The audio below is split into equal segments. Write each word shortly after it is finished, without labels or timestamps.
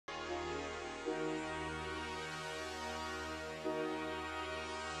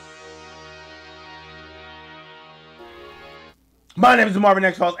My name is Marvin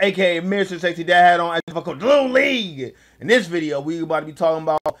XFiles, aka Mr. Sexy Dad Hat on as called Blue League. In this video, we about to be talking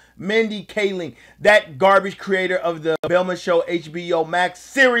about Mindy Kaling, that garbage creator of the Velma Show HBO Max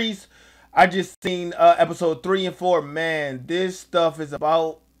series. I just seen episode 3 and 4. Man, this stuff is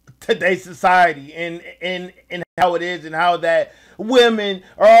about today's society and how it is and how that women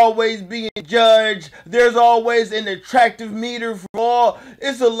are always being judged. There's always an attractive meter for all.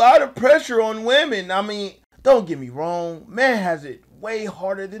 It's a lot of pressure on women. I mean, don't get me wrong, man has it way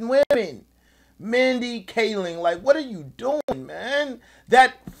harder than women. Mindy Kaling, like, what are you doing, man?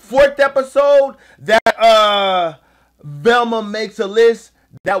 That 4th episode, that Velma Makes a List,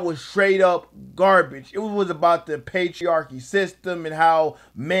 that was straight up garbage. It was about the patriarchy system and how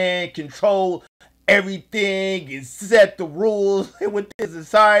men control everything and set the rules within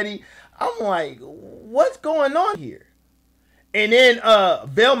society. I'm like, what's going on here? And then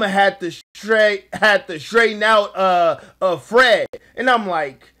Velma had to straighten out Fred. And I'm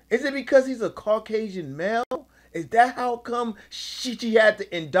like, is it because he's a Caucasian male? Is that how come she had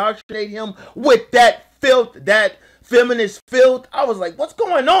to indoctrinate him with that filth, that feminist filth? I was like, what's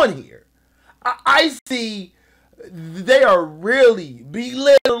going on here? I see they are really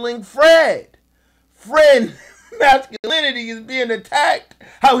belittling Fred. Fred masculinity is being attacked.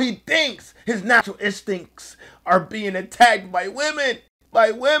 How he thinks, his natural instincts are being attacked by women.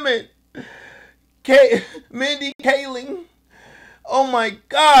 Mindy Kaling, oh my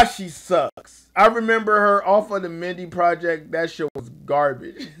gosh, she sucks. I remember her off of the Mindy Project. That show was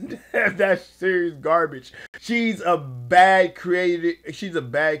garbage. That series garbage. She's a bad creator.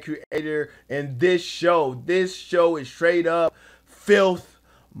 And this show is straight up filth,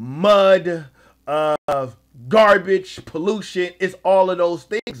 mud, garbage, pollution. It's all of those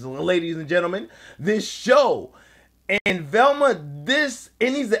things, ladies and gentlemen. This show. And Velma, it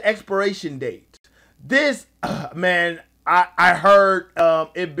needs an expiration date. This, man, I heard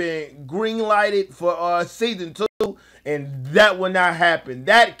it been green lighted for season 2, and that will not happen.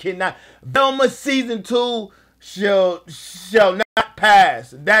 That cannot. Velma season 2 shall not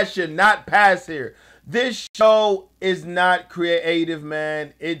pass. That should not pass here. This show is not creative,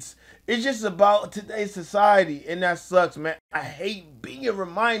 man. It's just about today's society, and that sucks, man. I hate being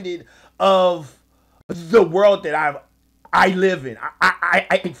reminded of the world that I live in.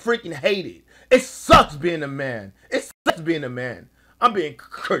 I freaking hate it. It sucks being a man. It sucks being a man. I'm being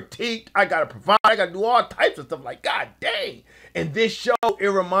critiqued. I gotta provide. I gotta do all types of stuff. Like, god dang. And this show, it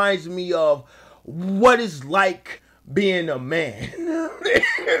reminds me of what it's like being a man.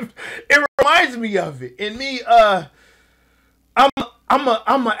 It reminds me of it. And me, I'm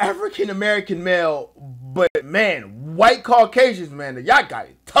an African American male, but man, white Caucasians, man, y'all got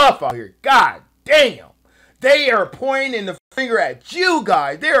it tough out here. God damn. They are pointing the finger at you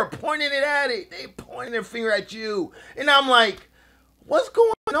guys. They are pointing it at it. They pointing their finger at you. And I'm like, what's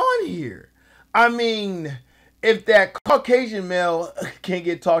going on here? I mean, if that Caucasian male can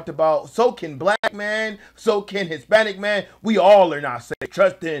get talked about, so can black man, so can Hispanic man. We all are not safe.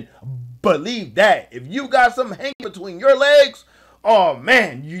 Trust and believe that. If you got something hanging between your legs, oh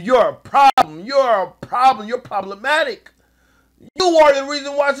man, you're a problem. You're a problem. You're problematic. You are the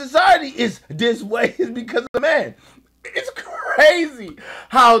reason why society is this way, is because of man. It's crazy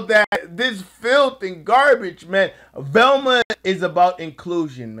how this filth and garbage, man. Velma is about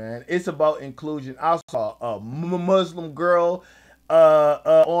inclusion, man. It's about inclusion. I saw a Muslim girl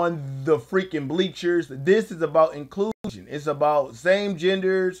on the freaking bleachers. This is about inclusion. It's about same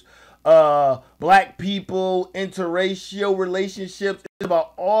genders, black people, interracial relationships. It's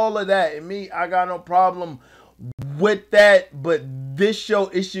about all of that. And me, I got no problem with that, but this show,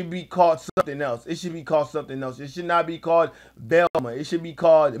 it should be called something else. It should be called something else. It should not be called Velma. It should be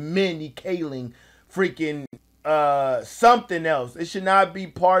called Mindy Kaling, freaking something else. It should not be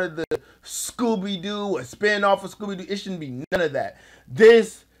part of the Scooby-Doo, a spin-off of Scooby-Doo. It shouldn't be none of that.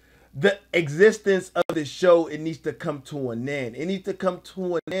 The existence of this show, it needs to come to an end. It needs to come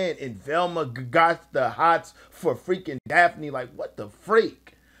to an end. And Velma got the hots for freaking Daphne. Like, what the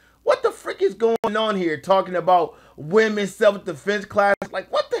freak? What the frick is going on here? Talking about women's self-defense class.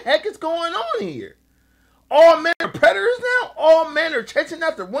 Like, what the heck is going on here? All men are predators now? All men are chasing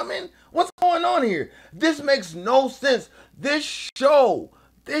after women? What's going on here? This makes no sense. This show,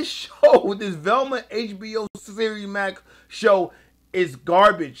 this Velma HBO series Max show is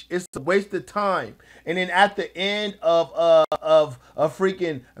garbage. It's a waste of time. And then at the end of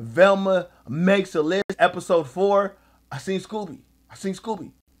freaking Velma Makes a List, episode 4, I seen Scooby.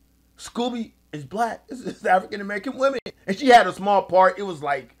 Scooby is black. It's African American women, and she had a small part. It was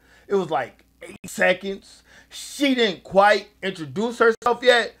like 8 seconds. She didn't quite introduce herself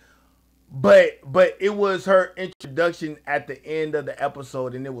yet, but it was her introduction at the end of the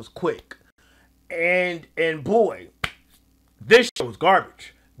episode, and it was quick. And boy, this show was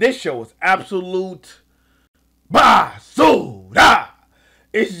garbage. This show was absolute basura.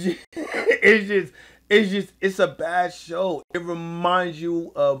 It's a bad show. It reminds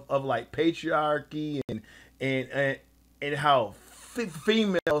you of like patriarchy and how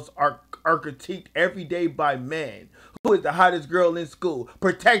females are critiqued every day by men. Who is the hottest girl in school?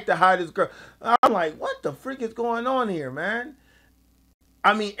 Protect the hottest girl. I'm like, what the freak is going on here, man?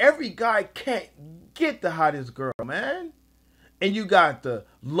 I mean, every guy can't get the hottest girl, man. And you got the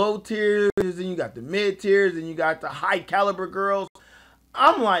low tiers, and you got the mid tiers, and you got the high caliber girls.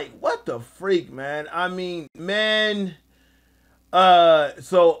 I'm like, what the freak, man? I mean, man.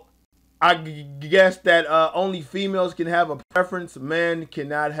 So I guess that only females can have a preference. Men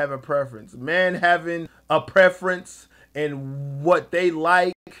cannot have a preference. Men having a preference and what they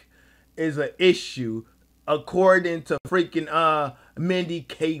like is an issue, according to freaking Mindy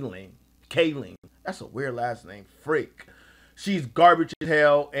Kaling. Kaling. That's a weird last name. Freak. She's garbage as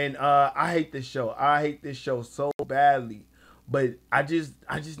hell, and I hate this show. I hate this show so badly. But I just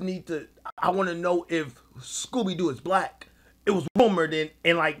need to. I want to know if Scooby-Doo is black. It was rumored,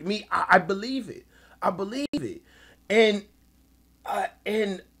 and like me, I believe it. I believe it, and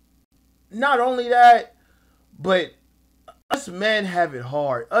not only that, but us men have it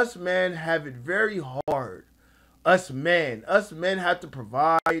hard. Us men have it very hard. Us men have to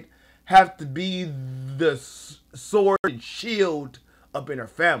provide, have to be the sword and shield up in our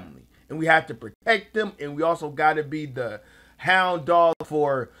family, and we have to protect them, and we also got to be the hound dog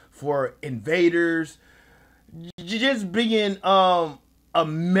for invaders. Just being a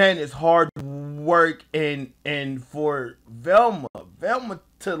man is hard work, and for Velma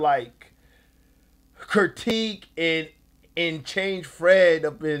to like critique and change Fred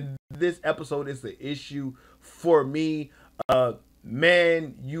up in this episode is the issue for me.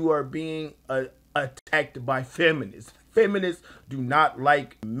 Man, you are being attacked by feminists. Feminists do not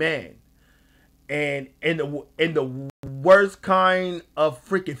like men. And the worst kind of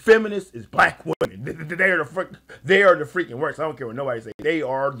freaking feminists is black women. They are the freaking worst. I don't care what nobody say. They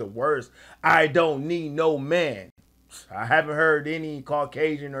are the worst. I don't need no man. I haven't heard any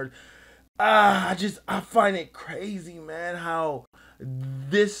Caucasian or I find it crazy, man, how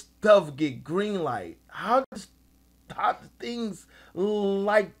this stuff get green light. How things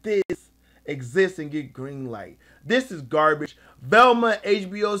like this exist and get green light. This is garbage. Velma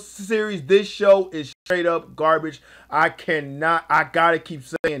HBO series, this show is straight up garbage. I gotta keep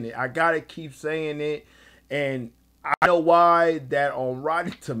saying it. I gotta keep saying it. And I know why that on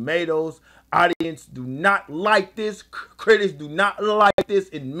Rotten Tomatoes, audience do not like this. Critics do not like this.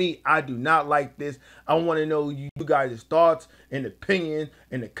 And me, I do not like this. I want to know you guys' thoughts and opinion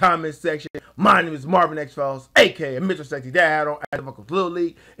in the comment section. My name is Marvin XFiles, aka Mr. Sexy Dad on Fucking Little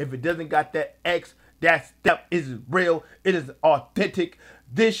League. If it doesn't got that X, that step is real. It is authentic.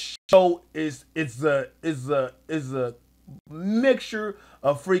 This show is a mixture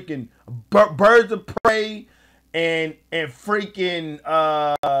of freaking Birds of Prey and freaking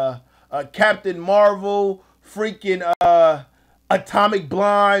Captain Marvel, freaking Atomic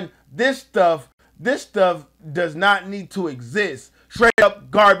Blonde. This stuff does not need to exist. Straight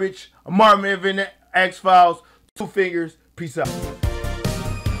up garbage. Marvin XFiles. 2 fingers. Peace out.